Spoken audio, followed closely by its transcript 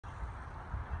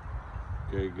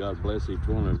Okay, God bless each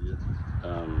one of you.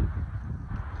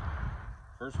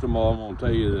 First of all, I'm going to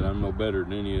tell you that I'm no better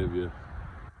than any of you,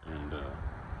 and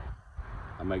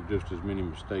I make just as many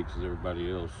mistakes as everybody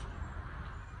else.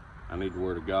 I need the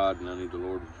Word of God, and I need the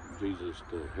Lord Jesus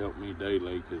to help me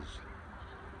daily, because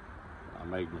I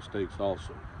make mistakes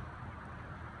also.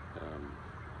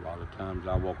 A lot of times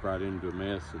I walk right into a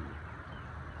mess, and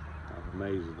I'm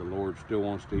amazed that the Lord still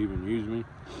wants to even use me.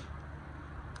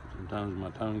 Sometimes my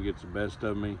tongue gets the best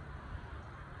of me.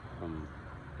 I'm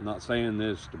not saying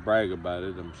this to brag about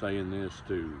it. I'm saying this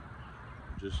to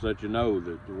just let you know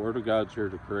that the Word of God's here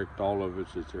to correct all of us.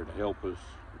 It's here to help us.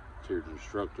 It's here to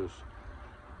instruct us.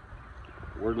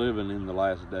 We're living in the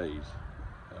last days.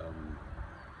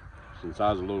 Since I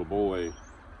was a little boy,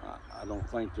 I don't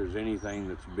think there's anything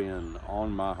that's been on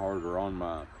my heart or on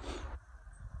my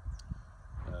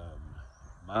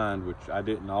mind, which I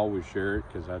didn't always share it,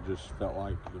 because I just felt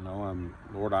like,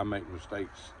 Lord, I make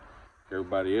mistakes.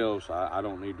 Everybody else, I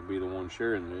don't need to be the one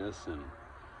sharing this. And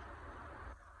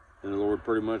the Lord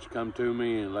pretty much come to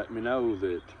me and let me know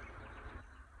that,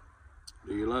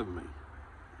 do you love me?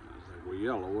 I was like, well,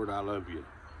 yeah, Lord, I love you.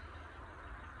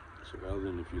 I said, well,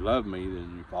 then if you love me,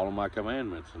 then you follow my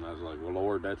commandments. And I was like, well,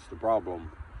 Lord, that's the problem.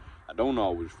 I don't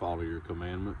always follow your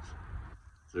commandments.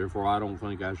 Therefore, I don't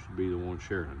think I should be the one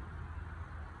sharing.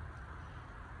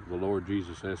 The Lord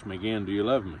Jesus asked me again, do you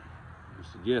love me? I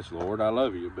said, yes, Lord, I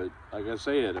love you. But like I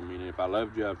said, if I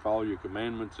loved you, I'd follow your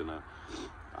commandments, and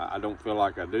I don't feel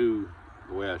like I do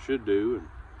the way I should do.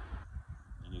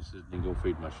 And he said, then go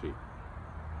feed my sheep.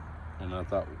 And I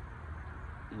thought,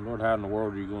 Lord, how in the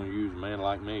world are you going to use a man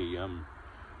like me?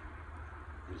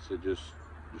 He said, just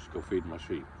go feed my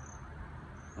sheep.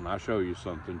 When I show you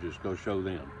something, just go show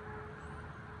them.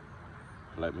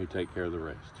 Let me take care of the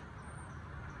rest.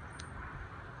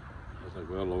 I was like,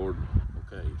 well, Lord,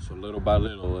 okay. So little by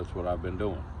little, that's what I've been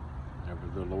doing. Whenever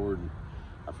the Lord,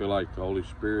 I feel like the Holy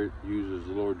Spirit uses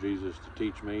the Lord Jesus to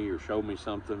teach me or show me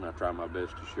something, I try my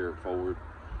best to share it forward,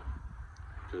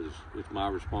 because it's my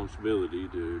responsibility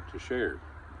to share.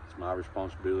 It's my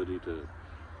responsibility to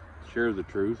share the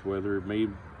truth, whether it may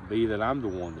be that I'm the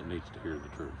one that needs to hear the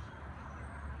truth.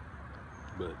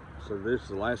 But so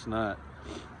last night,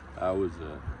 I was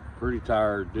pretty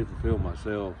tired, didn't feel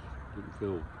myself, didn't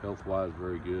feel health-wise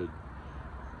very good.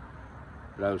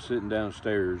 But I was sitting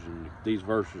downstairs, and these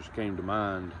verses came to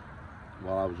mind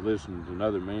while I was listening to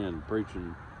another man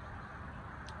preaching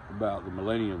about the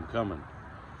millennium coming.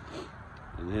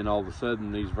 And then all of a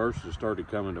sudden, these verses started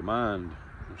coming to mind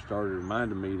and started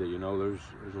reminding me that,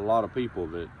 there's a lot of people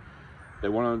that they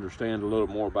want to understand a little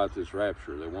more about this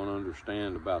rapture. They want to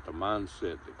understand about the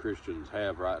mindset that Christians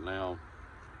have right now.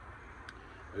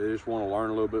 They just want to learn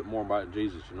a little bit more about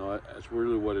Jesus. That's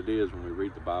really what it is when we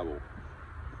read the Bible.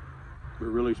 We're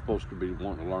really supposed to be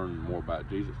wanting to learn more about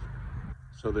Jesus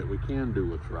so that we can do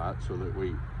what's right, so that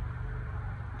we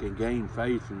can gain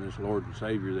faith in this Lord and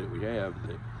Savior that we have,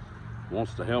 that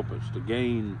wants to help us, to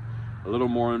gain a little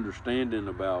more understanding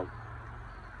about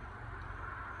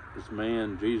this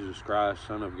man, Jesus Christ,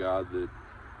 Son of God, that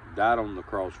died on the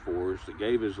cross for us, that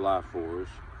gave his life for us.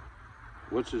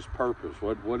 What's his purpose?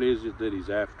 What is it that he's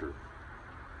after?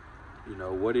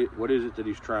 What is it that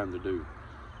he's trying to do?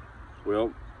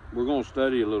 Well, we're going to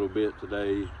study a little bit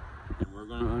today, and we're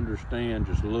going to understand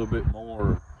just a little bit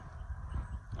more,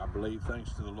 I believe,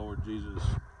 thanks to the Lord Jesus,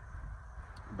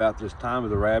 about this time of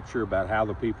the rapture, about how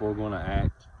the people are going to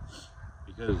act.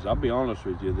 Because I'll be honest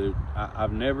with you, that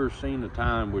I've never seen a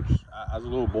time, which I was a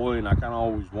little boy, and I kind of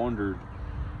always wondered,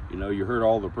 you heard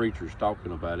all the preachers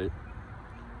talking about it,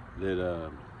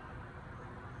 that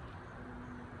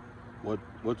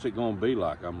what's it going to be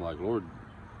like? I'm like, Lord,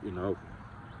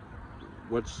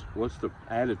 what's the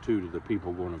attitude of the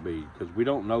people going to be? Because we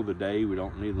don't know the day, we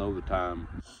don't need to know the time,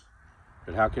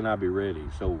 but how can I be ready?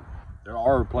 So there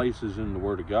are places in the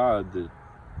Word of God that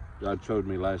God showed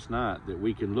me last night that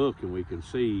we can look and we can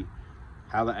see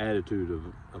how the attitude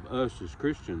of us as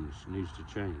Christians needs to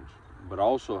change, but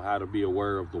also how to be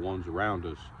aware of the ones around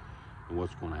us and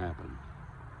what's going to happen.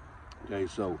 Okay,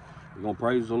 so we're going to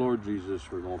praise the Lord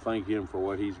Jesus. We're going to thank him for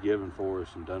what he's given for us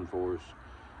and done for us.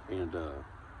 And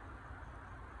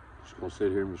just going to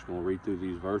sit here and just going to read through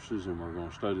these verses, and we're going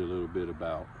to study a little bit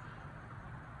about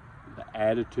the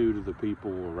attitude of the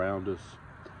people around us,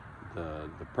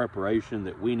 the preparation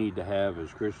that we need to have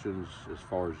as Christians as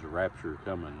far as the rapture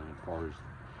coming, and as far as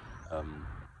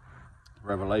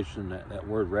Revelation. That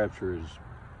word rapture is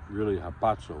really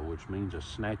hapazo, which means a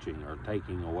snatching or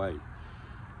taking away.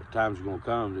 The time's going to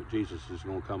come that Jesus is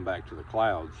going to come back to the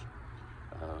clouds.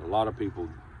 A lot of people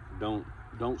don't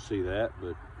see that,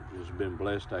 but just been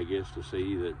blessed, I guess, to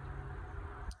see that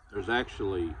there's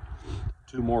actually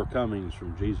two more comings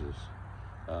from Jesus.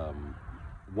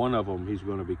 One of them, he's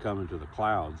going to be coming to the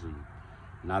clouds, and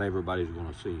not everybody's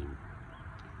going to see him.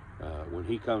 When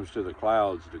he comes to the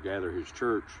clouds to gather his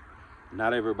church,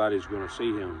 not everybody's going to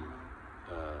see him.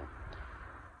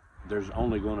 There's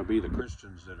only going to be the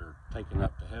Christians that are taken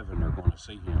up to heaven are going to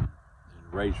see him,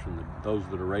 and raised from those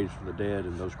that are raised from the dead,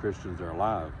 and those Christians that are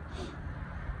alive.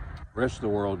 The rest of the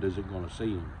world isn't going to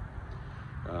see him.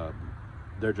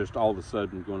 They're just all of a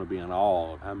sudden going to be in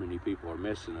awe of how many people are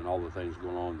missing and all the things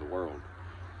going on in the world.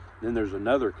 Then there's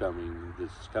another coming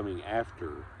that's coming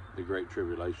after the Great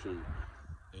Tribulation,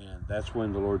 and that's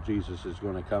when the Lord Jesus is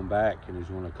going to come back, and he's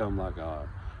going to come like a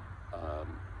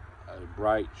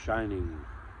bright, shining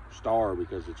star,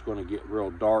 because it's going to get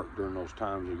real dark during those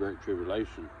times of Great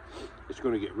Tribulation. It's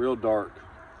going to get real dark,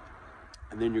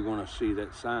 and then you're going to see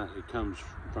that sign. It comes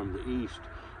from the east.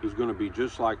 He's going to be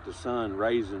just like the sun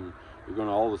rising. You're going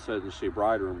to all of a sudden see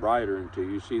brighter and brighter until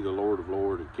you see the Lord of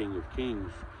Lords and King of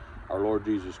Kings, our Lord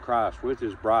Jesus Christ, with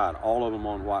his bride. All of them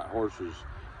on white horses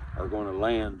are going to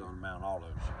land on Mount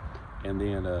Olives. And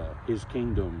then his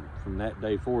kingdom from that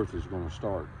day forth is going to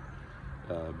start,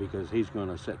 because he's going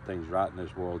to set things right in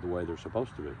this world the way they're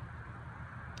supposed to be.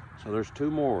 So there's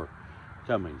two more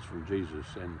comings from Jesus.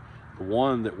 And the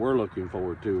one that we're looking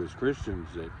forward to as Christians,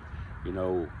 that, you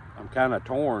know, I'm kind of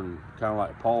torn, kind of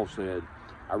like Paul said.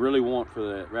 I really want for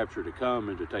that rapture to come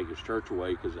and to take his church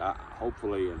away, because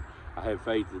hopefully, and I have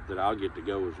faith that I'll get to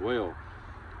go as well.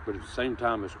 But at the same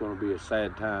time, it's going to be a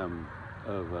sad time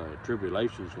of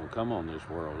tribulation is going to come on this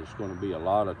world. It's going to be a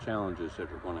lot of challenges that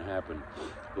are going to happen,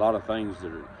 a lot of things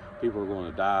that people are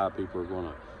going to die,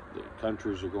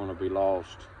 countries are going to be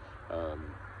lost,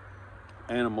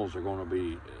 animals are going to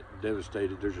be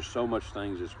devastated. There's just so much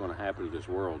things that's going to happen to this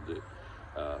world that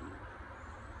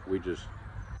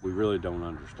we really don't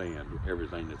understand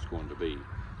everything that's going to be.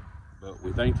 But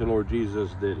we thank the Lord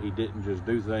Jesus that he didn't just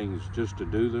do things just to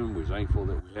do them. We're thankful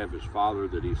that we have his Father,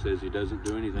 that he says he doesn't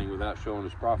do anything without showing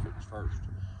his prophets first.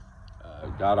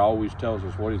 God always tells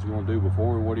us what he's going to do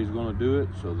before what he's going to do it,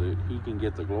 so that he can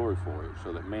get the glory for it,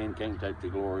 so that man can't take the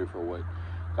glory for what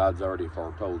God's already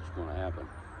foretold is going to happen.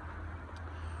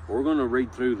 We're going to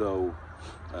read through, though,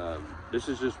 this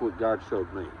is just what God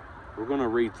showed me. We're going to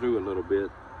read through a little bit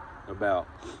about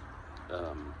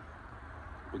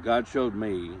what God showed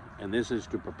me, and this is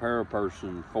to prepare a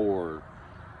person for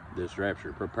this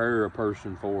rapture. Prepare a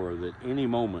person for that any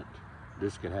moment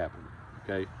this could happen.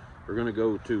 Okay, we're going to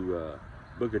go to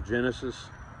book of Genesis.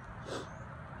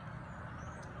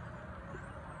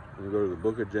 We're going to go to the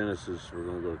book of Genesis. We're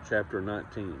going to go to chapter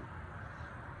 19.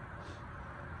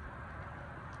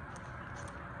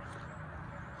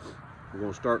 We're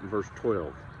going to start in verse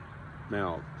 12.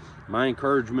 Now, my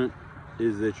encouragement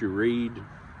is that you read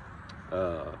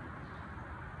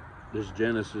this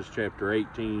Genesis chapter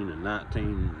 18 and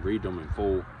 19, read them in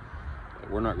full.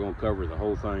 We're not going to cover the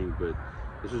whole thing, but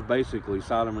this is basically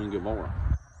Sodom and Gomorrah.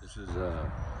 This is,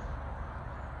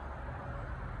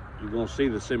 you're going to see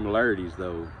the similarities,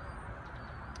 though,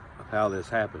 of how this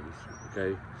happens,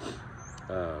 okay?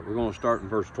 We're going to start in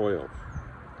verse 12.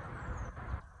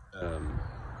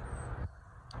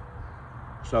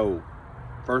 So,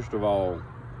 first of all,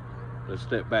 let's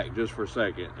step back just for a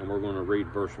second, and we're going to read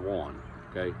verse 1,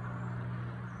 okay?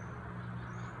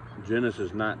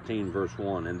 Genesis 19, verse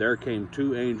 1. And there came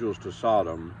two angels to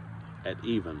Sodom at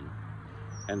even,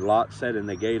 and Lot sat in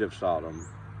the gate of Sodom.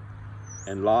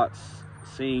 And Lot,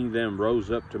 seeing them,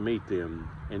 rose up to meet them,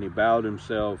 and he bowed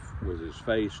himself with his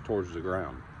face towards the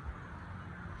ground.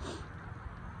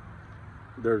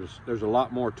 There's a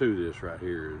lot more to this right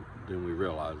here than we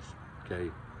realize, okay?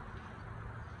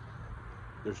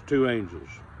 There's two angels.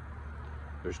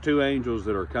 There's two angels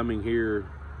that are coming here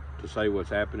to say what's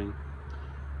happening.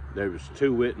 There's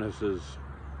two witnesses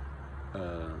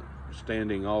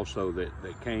standing also that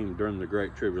came during the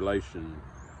Great Tribulation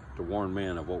to warn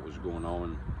man of what was going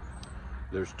on.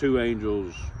 There's two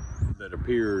angels that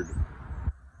appeared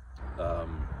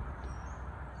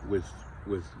with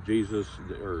Jesus,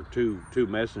 or two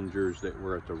messengers that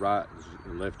were at the right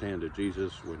and left hand of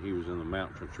Jesus when he was in the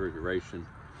Mount Transfiguration.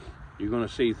 You're going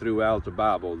to see throughout the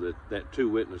Bible that two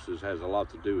witnesses has a lot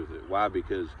to do with it. Why?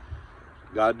 Because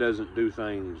God doesn't do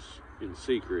things in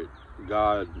secret.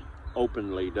 God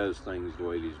openly does things the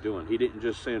way he's doing. He didn't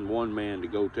just send one man to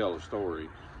go tell a story.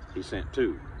 He sent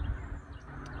two.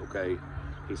 Okay?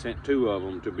 He sent two of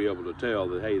them to be able to tell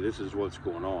that, hey, this is what's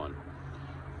going on.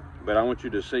 But I want you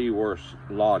to see where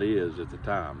Lot is at the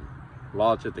time.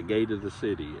 Lot's at the gate of the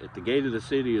city. At the gate of the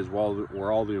city is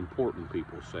where all the important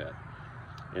people sat.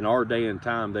 In our day and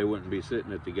time, they wouldn't be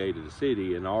sitting at the gate of the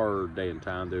city. In our day and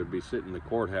time, they would be sitting in the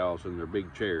courthouse in their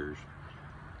big chairs.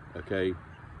 Okay?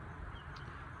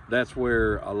 That's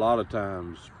where a lot of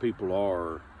times people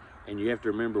are. And you have to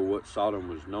remember what Sodom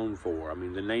was known for. I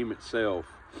mean, the name itself,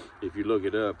 if you look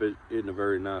it up, it isn't a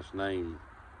very nice name.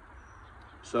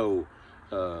 So,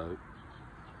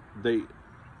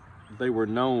 they were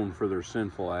known for their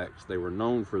sinful acts. They were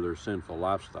known for their sinful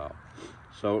lifestyle.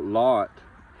 So Lot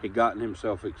had gotten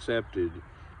himself accepted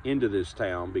into this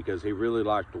town because he really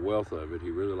liked the wealth of it.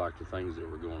 He really liked the things that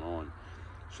were going on.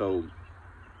 So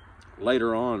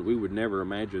later on, we would never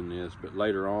imagine this, but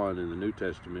later on in the New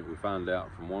Testament, we find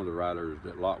out from one of the writers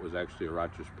that Lot was actually a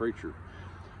righteous preacher.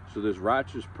 So this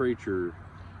righteous preacher,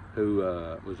 who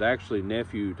was actually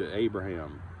nephew to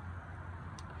Abraham,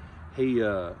 he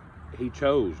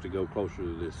chose to go closer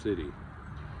to this city.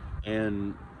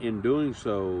 And in doing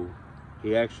so,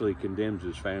 he actually condemns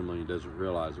his family and doesn't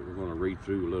realize it. We're going to read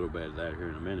through a little bit of that here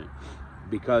in a minute.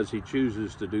 Because he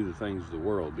chooses to do the things of the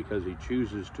world, because he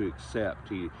chooses to accept.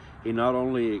 He not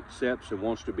only accepts and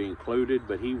wants to be included,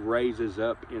 but he raises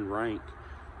up in rank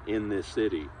in this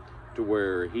city to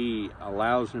where he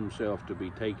allows himself to be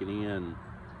taken in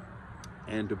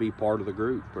and to be part of the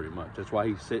group, pretty much. That's why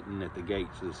he's sitting at the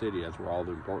gates of the city. That's where all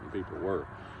the important people were.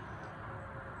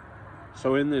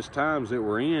 So in this times that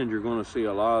we're in, you're going to see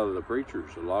a lot of the preachers,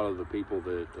 a lot of the people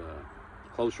that,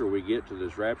 closer we get to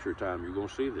this rapture time, you're going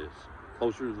to see this.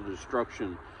 Closer to the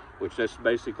destruction, which that's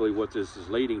basically what this is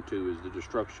leading to, is the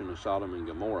destruction of Sodom and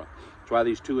Gomorrah. That's why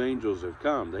these two angels have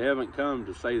come. They haven't come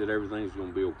to say that everything's going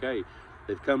to be okay.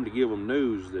 They've come to give them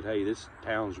news that, hey, this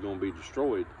town's going to be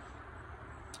destroyed.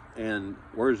 And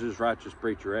where's this righteous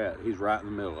preacher at? He's right in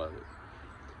the middle of it.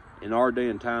 In our day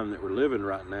and time that we're living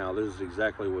right now, this is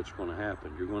exactly what's going to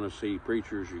happen. You're going to see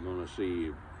preachers, you're going to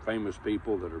see famous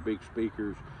people that are big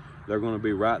speakers. They're going to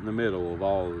be right in the middle of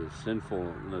all the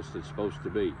sinfulness that's supposed to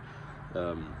be.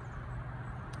 A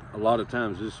lot of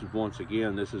times, this is one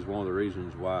of the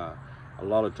reasons why a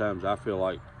lot of times I feel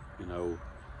like,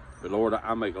 but Lord,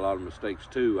 I make a lot of mistakes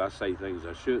too. I say things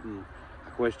I shouldn't. I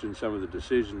question some of the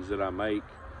decisions that I make,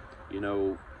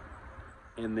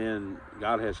 and then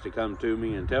God has to come to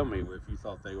me and tell me, well, if you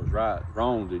thought they was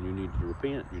wrong, then you need to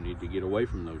repent. You need to get away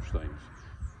from those things.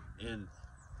 And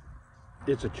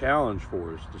it's a challenge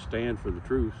for us to stand for the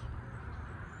truth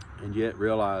and yet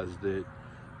realize that,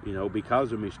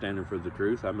 because of me standing for the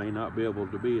truth, I may not be able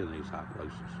to be in these high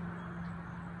places.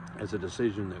 It's a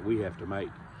decision that we have to make.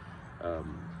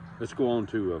 Let's go on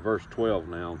to verse 12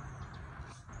 now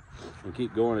and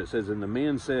keep going. It says, And the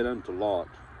men said unto Lot,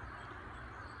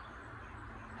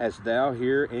 Hast thou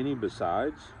here any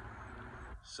besides,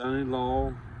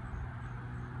 son-in-law,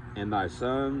 and thy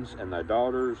sons and thy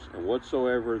daughters, and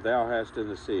whatsoever thou hast in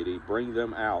the city, bring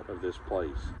them out of this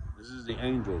place? This is the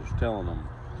angels telling them,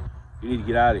 you need to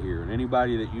get out of here. And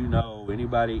anybody that you know,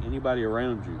 anybody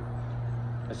around you,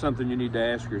 that's something you need to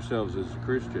ask yourselves as a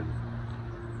Christian.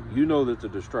 You know that the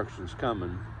destruction's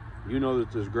coming. You know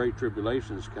that this great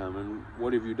tribulation's coming.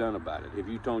 What have you done about it? Have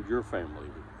you told your family,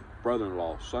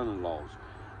 brother-in-law, son-in-laws,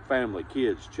 family,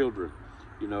 kids, children?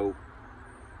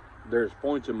 There's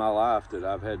points in my life that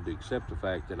I've had to accept the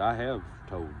fact that I have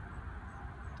told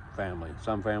family.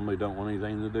 Some family don't want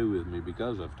anything to do with me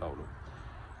because I've told them.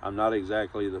 I'm not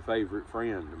exactly the favorite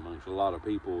friend amongst a lot of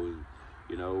people,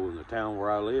 in the town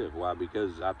where I live. Why?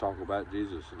 Because I talk about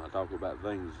Jesus and I talk about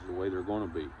things the way they're going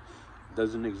to be. It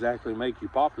doesn't exactly make you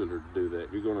popular to do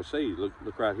that. You're going to see.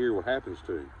 Look right here what happens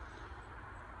to him.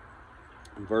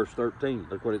 In verse 13,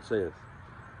 look what it says.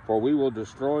 For we will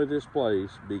destroy this place,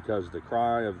 because the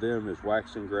cry of them is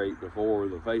waxing great before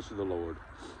the face of the Lord,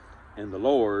 and the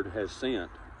Lord has sent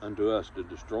unto us to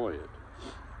destroy it.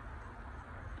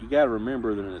 You got to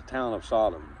remember that in the town of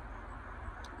Sodom,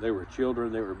 there were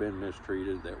children that were being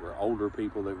mistreated, there were older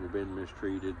people that were being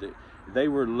mistreated. They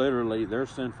were literally, their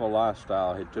sinful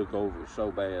lifestyle had took over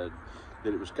so bad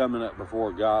that it was coming up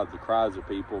before God, the cries of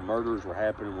people. Murders were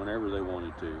happening whenever they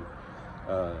wanted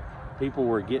to. People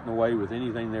were getting away with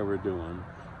anything they were doing.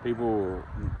 People were,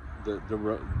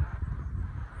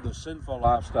 the sinful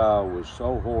lifestyle was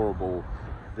so horrible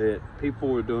that people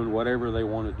were doing whatever they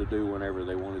wanted to do whenever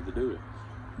they wanted to do it.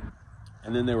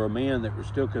 And then there were men that were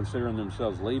still considering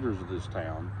themselves leaders of this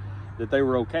town, that they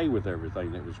were okay with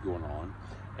everything that was going on.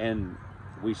 And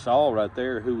we saw right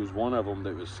there who was one of them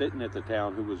that was sitting at the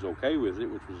town who was okay with it,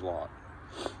 which was Lot.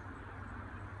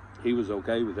 He was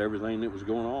okay with everything that was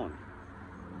going on.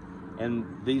 And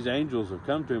these angels have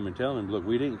come to him and tell him, look,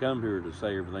 we didn't come here to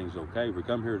say everything's okay. We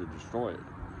come here to destroy it.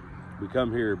 We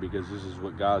come here because this is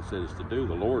what God said us to do.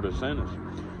 The Lord has sent us.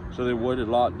 So then what did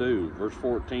Lot do? Verse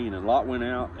 14, and Lot went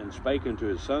out and spake unto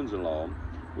his sons-in-law,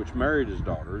 which married his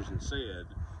daughters, and said,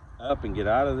 up and get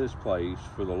out of this place,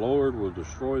 for the Lord will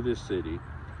destroy this city.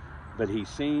 But he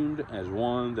seemed as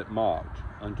one that mocked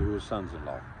unto his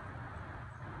sons-in-law.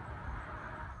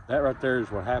 That right there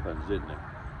is what happens, isn't it?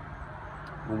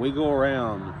 When we go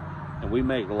around and we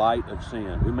make light of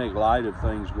sin, we make light of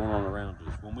things going on around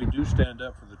us. When we do stand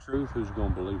up for the truth, who's going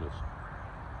to believe us?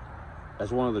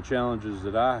 That's one of the challenges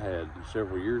that I had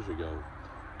several years ago,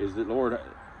 is that, Lord,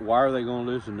 why are they going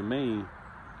to listen to me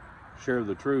share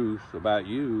the truth about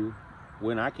you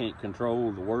when I can't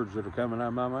control the words that are coming out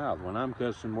of my mouth, when I'm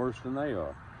cussing worse than they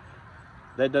are?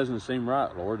 That doesn't seem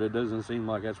right, Lord. It doesn't seem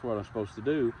like that's what I'm supposed to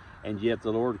do. And yet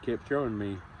the Lord kept showing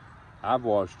me, I've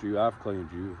washed you, I've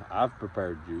cleaned you, I've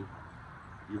prepared you.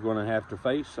 You're going to have to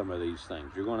face some of these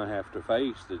things. You're going to have to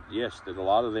face that, yes, that a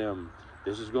lot of them,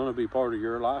 this is going to be part of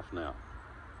your life now.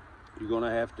 You're going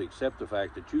to have to accept the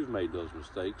fact that you've made those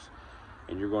mistakes,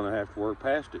 and you're going to have to work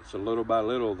past it. So little by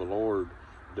little, the Lord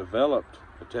developed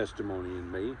a testimony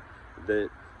in me that,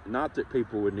 not that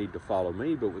people would need to follow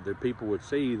me, but that people would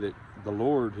see that the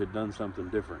Lord had done something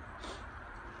different.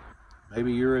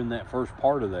 Maybe you're in that first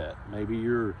part of that. Maybe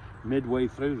you're midway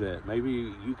through that.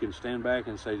 Maybe you can stand back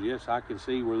and say, yes, I can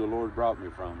see where the Lord brought me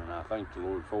from, and I thank the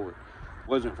Lord for it. It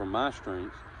wasn't from my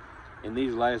strength. In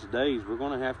these last days, we're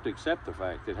going to have to accept the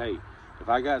fact that, hey, if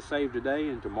I got saved today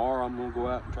and tomorrow I'm going to go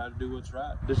out and try to do what's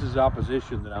right, this is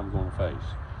opposition that I'm going to face.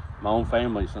 My own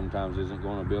family sometimes isn't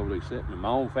going to be able to accept me. My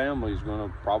own family is going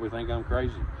to probably think I'm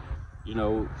crazy. You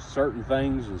know, certain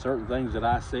things that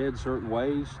I said, certain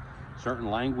ways,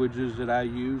 certain languages that I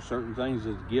use, certain things,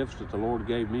 as gifts that the Lord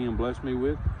gave me and blessed me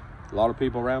with, a lot of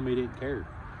people around me didn't care.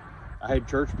 I had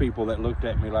church people that looked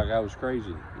at me like I was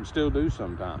crazy, and still do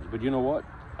sometimes. But you know what?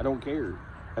 I don't care.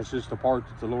 That's just the part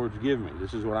that the Lord's given me.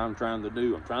 This is what I'm trying to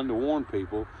do. I'm trying to warn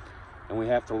people, and we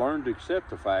have to learn to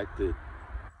accept the fact that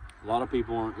a lot of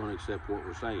people aren't going to accept what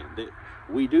we're saying. That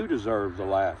we do deserve the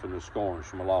laugh and the scorns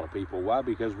from a lot of people. Why?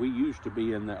 Because we used to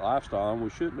be in that lifestyle, and we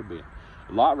shouldn't have been.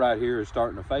 Lot right here is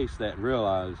starting to face that and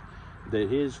realize that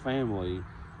his family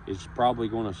is probably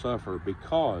going to suffer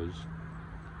because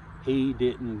he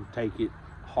didn't take it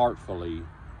heartfully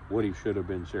what he should have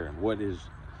been sharing. What his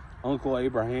Uncle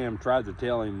Abraham tried to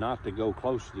tell him not to go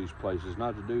close to these places,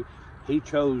 not to do, he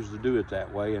chose to do it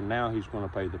that way, and now he's going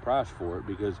to pay the price for it,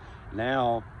 because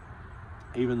now,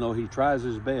 even though he tries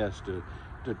his best to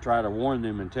try to warn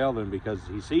them and tell them, because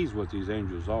he sees what these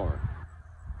angels are,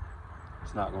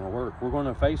 it's not going to work. We're going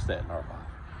to face that in our life,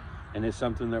 and it's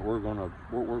something that we're going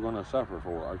to suffer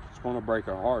for. It's going to break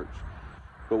our hearts,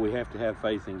 but we have to have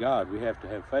faith in God. We have to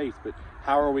have faith. But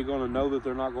how are we going to know that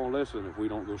they're not going to listen if we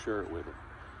don't go share it with them?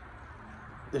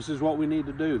 This is what we need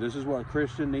to do. This is what a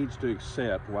Christian needs to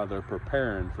accept while they're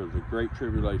preparing for the great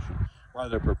tribulation, while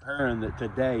they're preparing that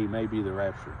today may be the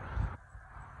rapture.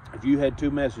 If you had two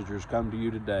messengers come to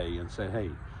you today and say, hey,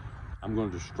 I'm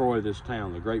going to destroy this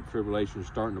town, the great tribulation is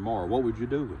starting tomorrow, what would you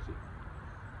do with it?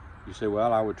 You say,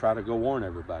 well, I would try to go warn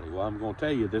everybody. Well, I'm going to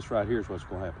tell you, this right here is what's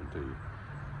going to happen to you.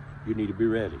 You need to be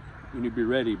ready. You need to be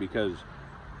ready, because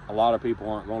a lot of people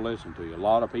aren't going to listen to you. A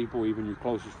lot of people, even your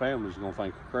closest family, is going to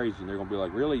think you're crazy, and they're going to be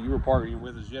like, really? You were partying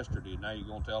with us yesterday, and now you're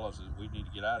going to tell us that we need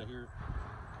to get out of here?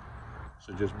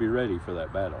 So just be ready for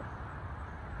that battle.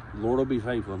 The Lord will be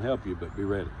faithful and help you, but be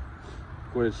ready.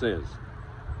 Look what it says.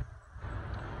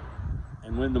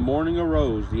 And when the morning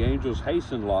arose, the angels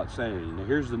hastened Lot, saying, now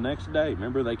here's the next day.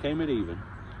 Remember, they came at even.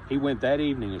 He went that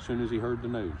evening as soon as he heard the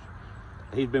news.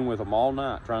 He'd been with them all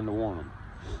night trying to warn them.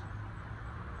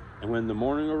 And when the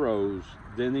morning arose,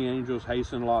 then the angels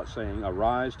hastened Lot, saying,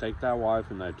 arise, take thy wife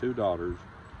and thy two daughters,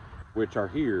 which are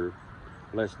here,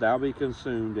 lest thou be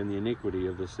consumed in the iniquity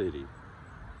of the city.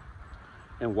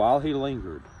 And while he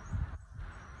lingered,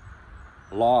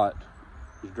 Lot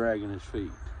is dragging his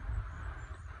feet.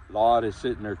 Lot is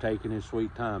sitting there taking his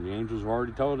sweet time. The angels have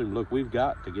already told him, look, we've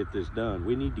got to get this done.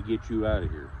 We need to get you out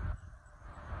of here.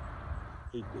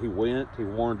 He went, he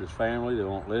warned his family, they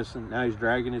won't listen. Now he's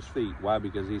dragging his feet. Why?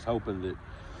 Because he's hoping that,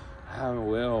 oh,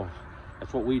 well,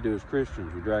 that's what we do as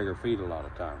Christians. We drag our feet a lot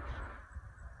of times.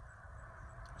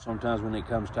 Sometimes when it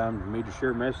comes time for me to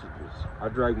share messages, I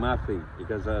drag my feet,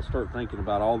 because I start thinking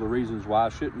about all the reasons why I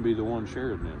shouldn't be the one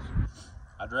sharing this.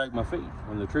 I drag my feet,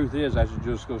 when the truth is I should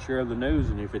just go share the news,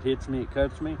 and if it hits me, it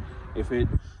cuts me. If it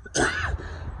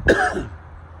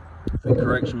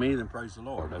corrects me, then praise the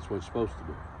Lord. That's what it's supposed to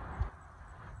do.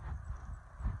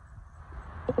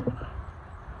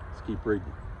 Let's keep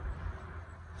reading.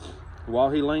 While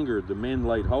he lingered, the men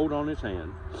laid hold on his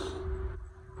hand,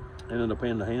 and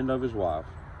upon the hand of his wife,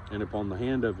 and upon the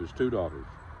hand of his two daughters.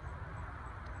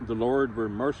 the Lord were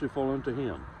merciful unto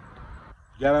him.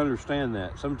 You got to understand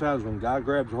that. Sometimes when God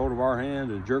grabs a hold of our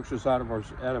hand and jerks us out of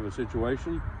a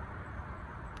situation,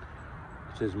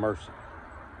 it's his mercy.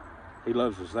 He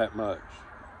loves us that much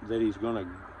that he's gonna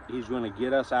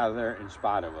get us out of there in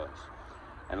spite of us.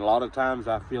 And a lot of times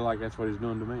I feel like that's what he's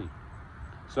doing to me.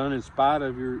 Son, in spite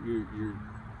of your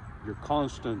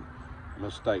constant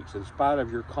mistakes, in spite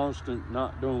of your constant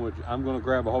not doing what I'm going to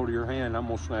grab a hold of your hand and I'm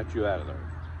going to snatch you out of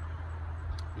there.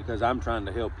 Because I'm trying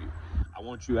to help you. I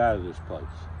want you out of this place.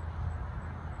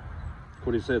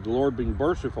 What he said, the Lord being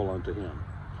merciful unto him.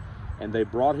 And they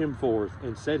brought him forth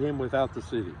and set him without the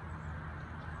city.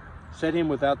 Set him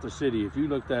without the city. If you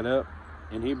look that up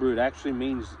in Hebrew, it actually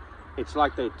means it's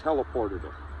like they teleported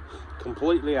him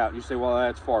completely out. You say, well,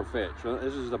 that's far-fetched. Well,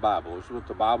 this is the Bible. This is what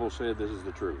the Bible said. This is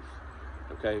the truth.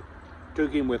 Okay?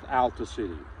 Took him without the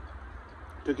city.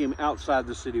 Took him outside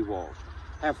the city walls.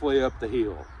 Halfway up the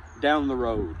hill. Down the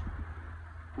road.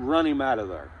 Run him out of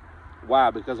there. Why?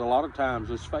 Because a lot of times,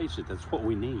 let's face it, that's what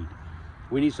we need.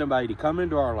 We need somebody to come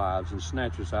into our lives and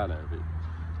snatch us out of it.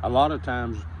 A lot of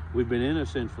times, we've been in a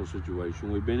sinful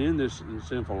situation. We've been in this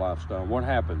sinful lifestyle. What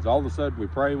happens? All of a sudden, we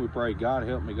pray, God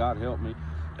help me, God help me.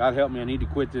 God help me, I need to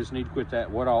quit this, need to quit that.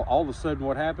 All of a sudden,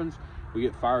 what happens? We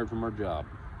get fired from our job.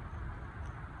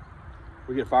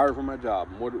 We get fired from our job.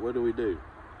 And what do we do?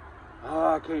 Oh,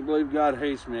 I can't believe God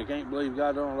hates me. I can't believe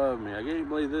God don't love me. I can't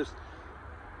believe this.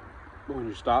 But when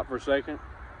you stop for a second,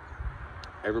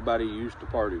 everybody you used to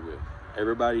party with,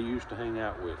 everybody you used to hang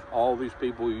out with, all these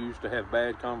people you used to have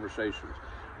bad conversations,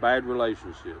 bad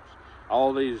relationships,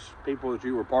 all these people that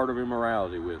you were part of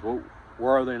immorality with, well,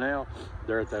 where are they now?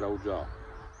 They're at that old job.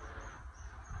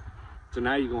 So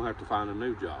now you're going to have to find a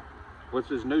new job. What's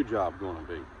this new job going to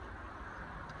be?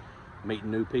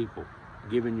 Meeting new people,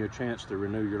 giving you a chance to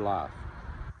renew your life.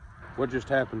 What just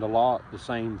happened to Lot? The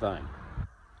same thing.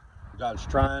 God's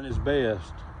trying his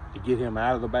best to get him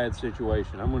out of the bad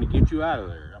situation. I'm going to get you out of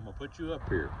there. I'm going to put you up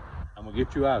here. I'm going to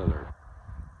get you out of there.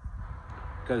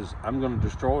 Because I'm going to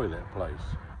destroy that place.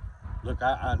 Look,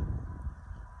 I'm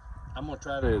going to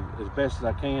try to, as best as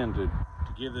I can, to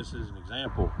give this as an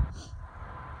example.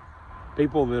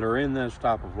 People that are in this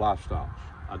type of lifestyles,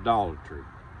 idolatry,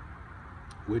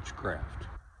 witchcraft,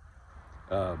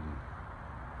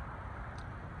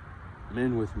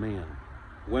 men with men,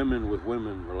 women with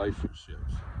women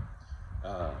relationships,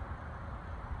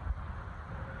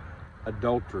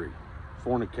 adultery,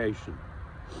 fornication,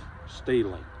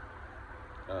 stealing,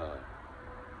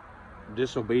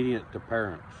 disobedient to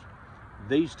parents.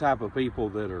 These type of people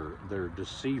they're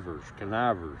deceivers,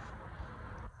 connivers.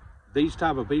 These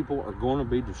type of people are going to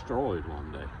be destroyed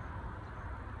one day.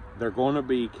 They're going to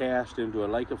be cast into a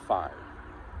lake of fire.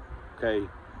 Okay?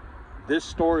 This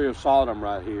story of Sodom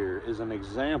right here is an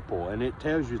example, and it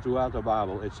tells you throughout the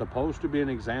Bible, it's supposed to be an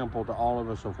example to all of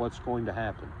us of what's going to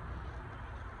happen.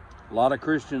 A lot of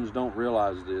Christians don't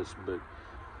realize this, but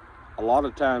a lot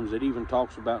of times it even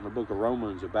talks about in the book of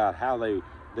Romans about how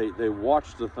they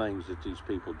watch the things that these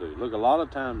people do. Look, a lot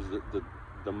of times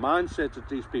the mindset that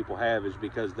these people have is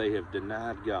because they have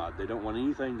denied God. They don't want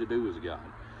anything to do with God.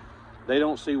 They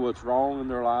don't see what's wrong in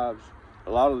their lives.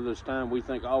 A lot of this time we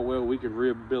think, oh, well, we can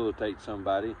rehabilitate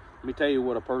somebody. Let me tell you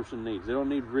what a person needs. They don't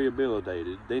need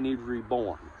rehabilitated. They need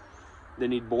reborn. They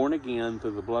need born again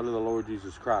through the blood of the Lord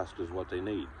Jesus Christ is what they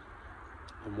need.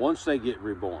 And once they get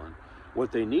reborn,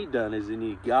 what they need done is they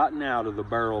need gotten out of the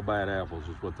barrel of bad apples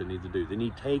is what they need to do. They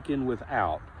need taken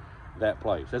without that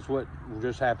place. That's what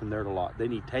just happened there a lot. They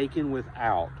need taken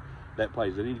without that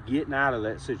place. They need getting out of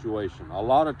that situation. A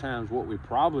lot of times what we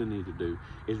probably need to do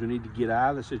is we need to get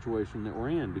out of the situation that we're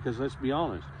in, because let's be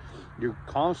honest, you're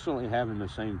constantly having the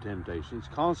same temptations,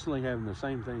 constantly having the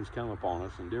same things come upon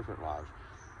us in different lives.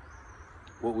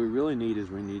 What we really need is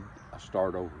we need a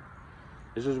start over.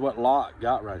 This is what Lot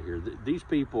got right here. These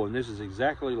people, and this is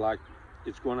exactly like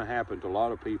it's going to happen to a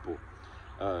lot of people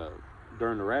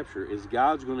during the rapture, is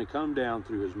God's going to come down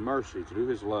through his mercy, through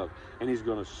his love, and he's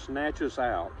going to snatch us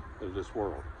out of this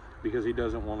world because he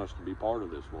doesn't want us to be part of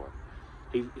this world.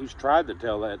 He's tried to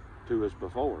tell that to us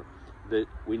before, that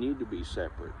we need to be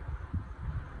separate.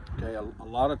 Okay, a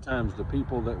lot of times the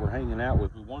people that we're hanging out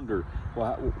with, we wonder,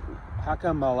 well, how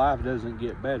come my life doesn't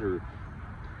get better?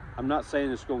 I'm not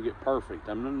saying it's going to get perfect.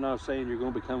 I'm not saying you're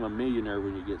going to become a millionaire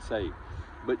when you get saved.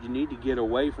 But you need to get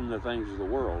away from the things of the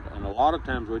world. And a lot of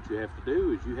times what you have to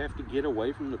do is you have to get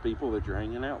away from the people that you're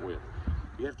hanging out with.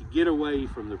 You have to get away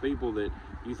from the people that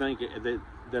you think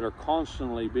that are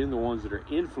constantly being the ones that are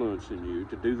influencing you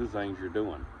to do the things you're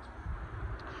doing.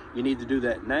 You need to do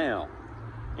that now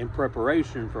in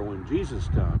preparation for when Jesus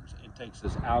comes and takes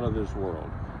us out of this world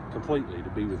completely to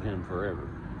be with him forever.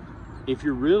 If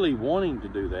you're really wanting to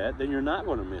do that, then you're not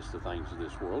going to miss the things of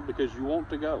this world because you want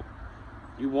to go.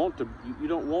 You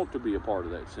don't want to be a part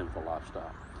of that sinful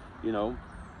lifestyle. You know,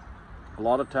 a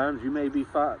lot of times you may be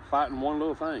fighting one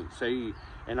little thing. Say,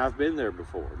 and I've been there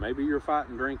before. Maybe you're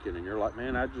fighting drinking and you're like,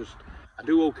 man, I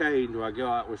do okay until I go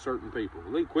out with certain people.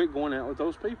 Well, then quit going out with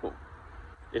those people.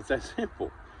 It's that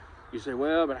simple. You say,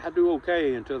 well, but I do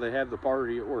okay until they have the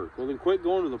party at work. Well, then quit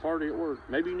going to the party at work.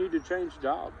 Maybe you need to change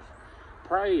jobs.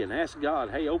 Pray and ask God,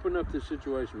 hey, open up this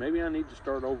situation. Maybe I need to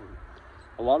start over.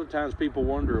 A lot of times people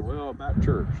wonder, well, about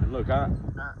church. And look, I'm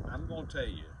going to tell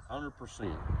you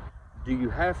 100%. Do you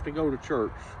have to go to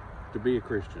church to be a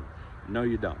Christian? No,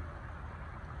 you don't.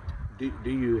 Do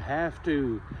you have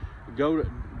to go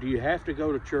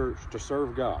to church to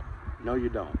serve God? No, you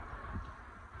don't.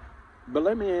 But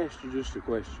let me ask you just a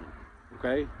question,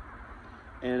 okay?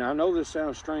 And I know this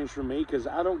sounds strange for me because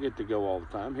I don't get to go all the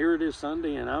time. Here it is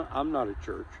Sunday and I'm not at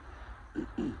church.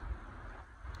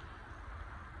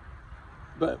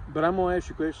 But I'm going to ask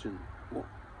you a question.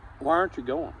 Why aren't you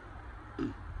going?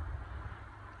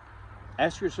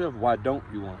 Ask yourself, why don't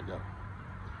you want to go?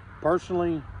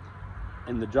 Personally,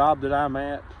 in the job that I'm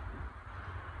at,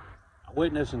 I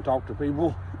witness and talk to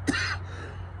people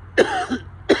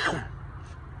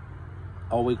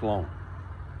all week long.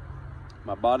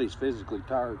 My body's physically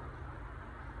tired.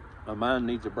 My mind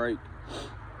needs a break.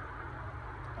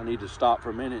 I need to stop for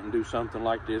a minute and do something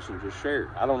like this and just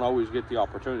share. I don't always get the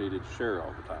opportunity to share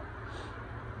all the time.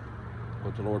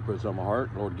 What the Lord puts on my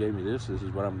heart, the Lord gave me this is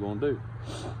what I'm going to do.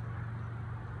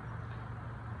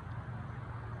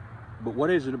 But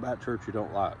what is it about church you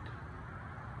don't like?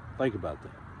 Think about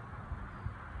that.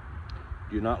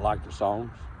 Do you not like the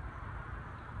songs?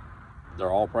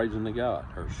 They're all praising to God,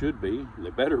 or should be.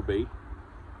 They better be.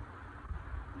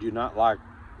 Do you not like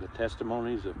the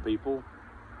testimonies of people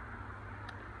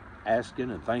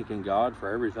asking and thanking God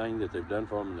for everything that they've done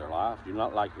for them in their life? Do you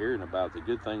not like hearing about the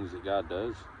good things that God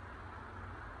does?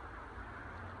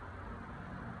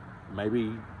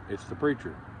 Maybe it's the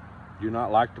preacher. Do you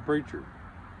not like the preacher?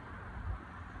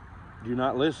 Do you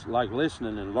not like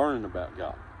listening and learning about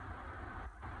God?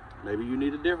 Maybe you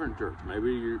need a different church.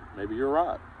 Maybe you're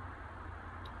right.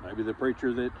 Maybe the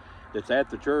preacher that's at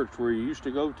the church where you used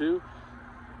to go to,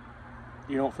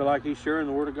 you don't feel like he's sharing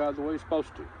the Word of God the way he's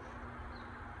supposed to.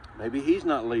 Maybe he's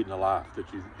not leading a life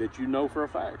that you know for a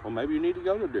fact. Well, maybe you need to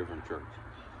go to a different church.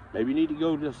 Maybe you need to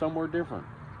go to somewhere different.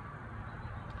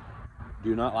 Do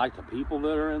you not like the people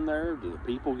that are in there? Do the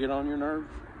people get on your nerves?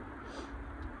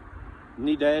 You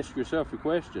need to ask yourself a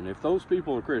question. If those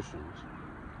people are Christians,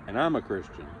 and I'm a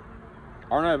Christian,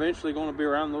 aren't I eventually going to be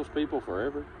around those people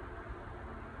forever?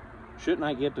 Shouldn't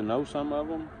I get to know some of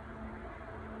them?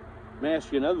 Let me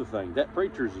ask you another thing. That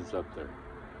preacher's that's up there.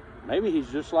 Maybe he's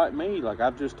just like me, like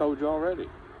I've just told you already.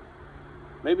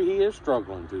 Maybe he is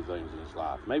struggling through things in his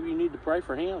life. Maybe you need to pray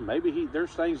for him. Maybe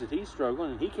there's things that he's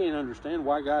struggling, and he can't understand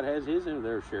why God has his in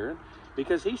there sharing,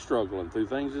 because he's struggling through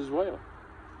things as well.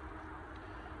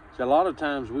 So a lot of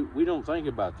times we don't think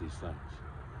about these things.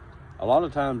 A lot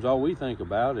of times all we think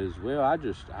about is, well, I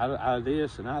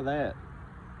this and I that.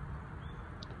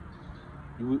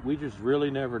 We just really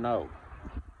never know.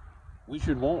 We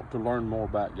should want to learn more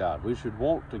about God. We should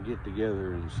want to get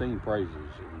together and sing praises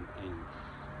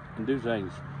and do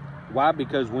things. Why?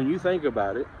 Because when you think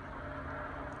about it,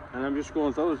 and I'm just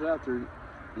going to throw this out there,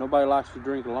 nobody likes to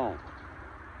drink alone.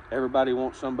 Everybody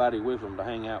wants somebody with them to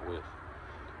hang out with.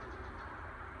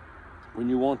 When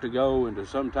you want to go into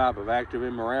some type of active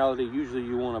immorality, usually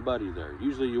you want a buddy there.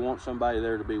 Usually you want somebody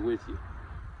there to be with you.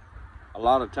 A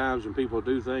lot of times when people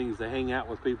do things, they hang out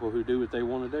with people who do what they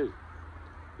want to do.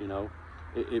 You know,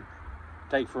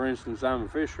 take for instance, I'm a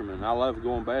fisherman. I love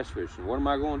going bass fishing. What am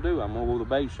I going to do? I'm going to go to the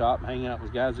bait shop and hang out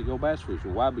with guys that go bass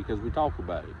fishing. Why? Because we talk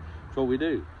about it. That's what we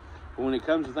do. But when it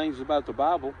comes to things about the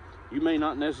Bible, you may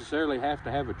not necessarily have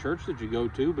to have a church that you go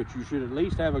to, but you should at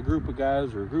least have a group of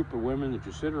guys or a group of women that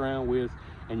you sit around with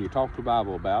and you talk the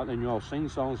Bible about, and you all sing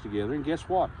songs together. And guess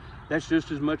what? That's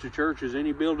just as much a church as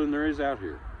any building there is out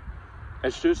here.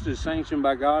 That's just as sanctioned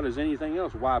by God as anything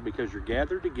else. Why? Because you're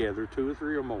gathered together, 2 or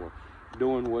 3 or more,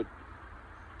 going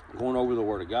over the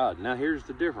Word of God. Now here's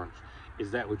the difference.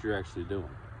 Is that what you're actually doing?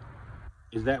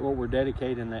 Is that what we're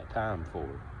dedicating that time for?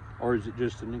 Or is it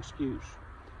just an excuse?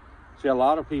 See, a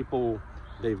lot of people,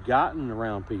 they've gotten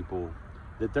around people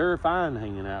that they're fine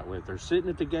hanging out with. They're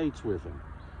sitting at the gates with them.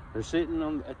 They're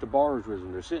sitting at the bars with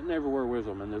them. They're sitting everywhere with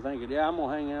them. And they're thinking, yeah, I'm going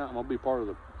to hang out. I'm going to be part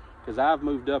of because I've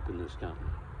moved up in this company.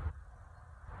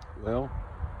 Well,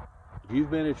 if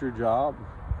you've been at your job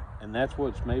and that's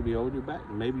what's maybe holding you back,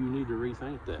 maybe you need to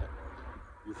rethink that.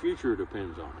 Your future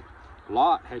depends on it.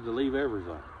 Lot had to leave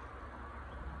everything.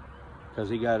 because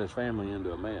he got his family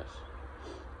into a mess.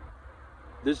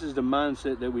 This is the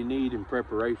mindset that we need in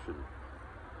preparation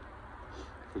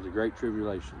for the great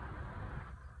tribulation.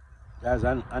 Guys,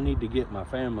 I need to get my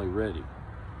family ready.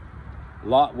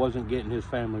 Lot wasn't getting his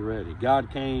family ready.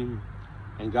 God came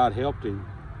and God helped him,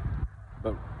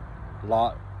 but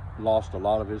Lot lost a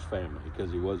lot of his family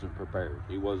because he wasn't prepared.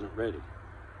 He wasn't ready.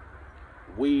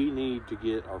 We need to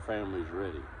get our families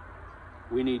ready.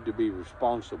 We need to be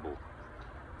responsible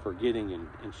for getting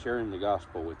and sharing the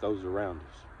gospel with those around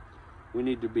us. We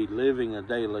need to be living a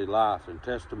daily life and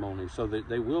testimony so that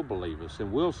they will believe us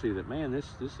and will see that, man,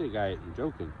 this guy isn't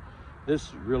joking.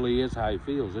 This really is how he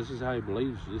feels. This is how he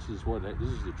believes. This is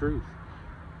the truth.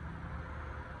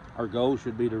 Our goal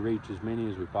should be to reach as many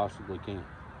as we possibly can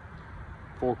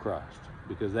for Christ,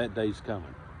 because that day's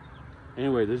coming.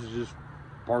 Anyway, this is just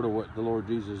part of what the Lord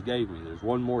Jesus gave me. There's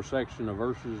one more section of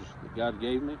verses that God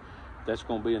gave me. That's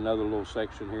going to be another little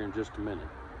section here in just a minute.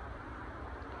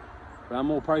 But I'm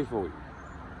going to pray for you,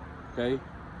 okay?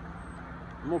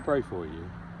 I'm going to pray for you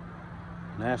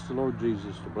and ask the Lord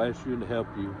Jesus to bless you and to help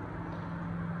you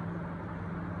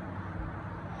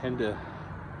and to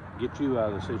get you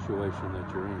out of the situation that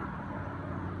you're in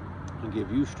and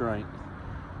give you strength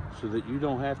so that you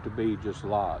don't have to be just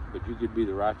Lot, but you could be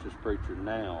the righteous preacher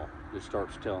now that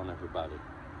starts telling everybody,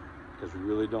 because we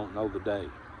really don't know the day.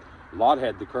 Lot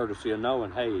had the courtesy of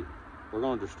knowing, hey, we're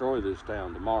going to destroy this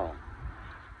town tomorrow.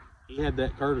 He had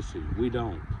that courtesy. We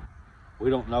don't. We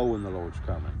don't know when the Lord's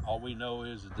coming. All we know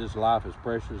is that this life is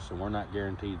precious and we're not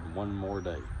guaranteed one more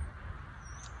day.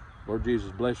 Lord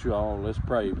Jesus, bless you all. Let's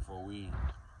pray before we end.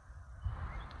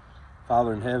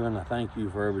 Father in heaven, I thank you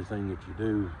for everything that you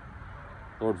do.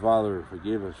 Lord Father,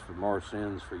 forgive us for our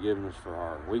sins, forgive us for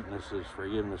our weaknesses,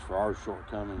 forgive us for our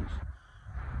shortcomings.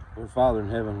 Lord Father in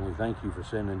heaven, we thank you for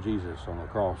sending Jesus on the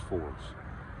cross for us.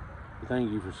 We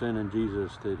thank you for sending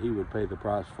Jesus, that he would pay the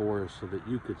price for us so that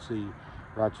you could see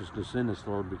righteousness in us,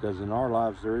 Lord, because in our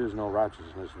lives there is no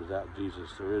righteousness without Jesus.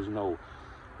 There is no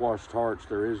washed hearts.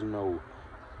 There is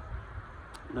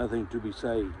nothing to be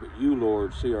saved. But you,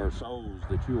 Lord, see our souls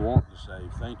that you want to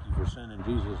save. Thank you for sending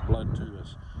Jesus' blood to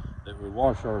us, that would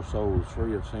wash our souls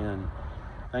free of sin.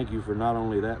 Thank you for not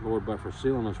only that, Lord, but for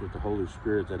sealing us with the Holy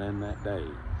Spirit, that in that day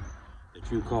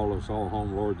that you call us all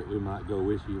home, Lord, that we might go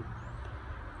with you.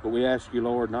 But we ask you,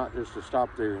 Lord, not just to stop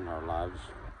there in our lives.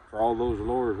 For all those,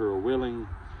 Lord, who are willing,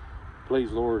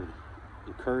 please, Lord,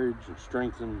 encourage and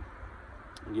strengthen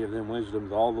and give them wisdom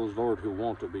to all those, Lord, who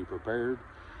want to be prepared.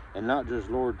 And not just,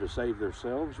 Lord, to save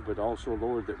themselves, but also,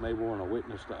 Lord, that may want to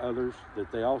witness to others,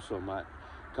 that they also might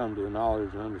come to the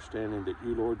knowledge and understanding that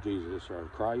you, Lord Jesus, are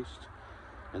Christ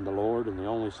and the Lord and the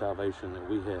only salvation that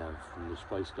we have from this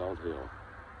place called hell.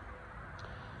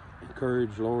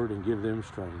 Encourage, Lord, and give them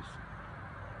strength.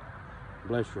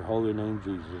 Bless your holy name,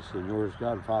 Jesus, and yours,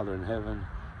 God, Father in heaven,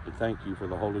 and thank you for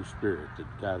the Holy Spirit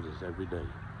that guides us every day.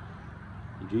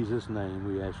 In Jesus' name,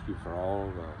 we ask you for all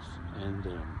of us and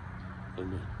them.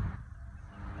 Amen.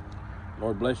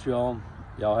 Lord bless you all.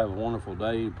 Y'all have a wonderful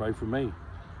day. Pray for me.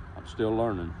 I'm still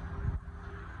learning.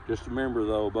 Just remember,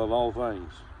 though, above all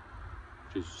things,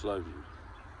 Jesus loves you.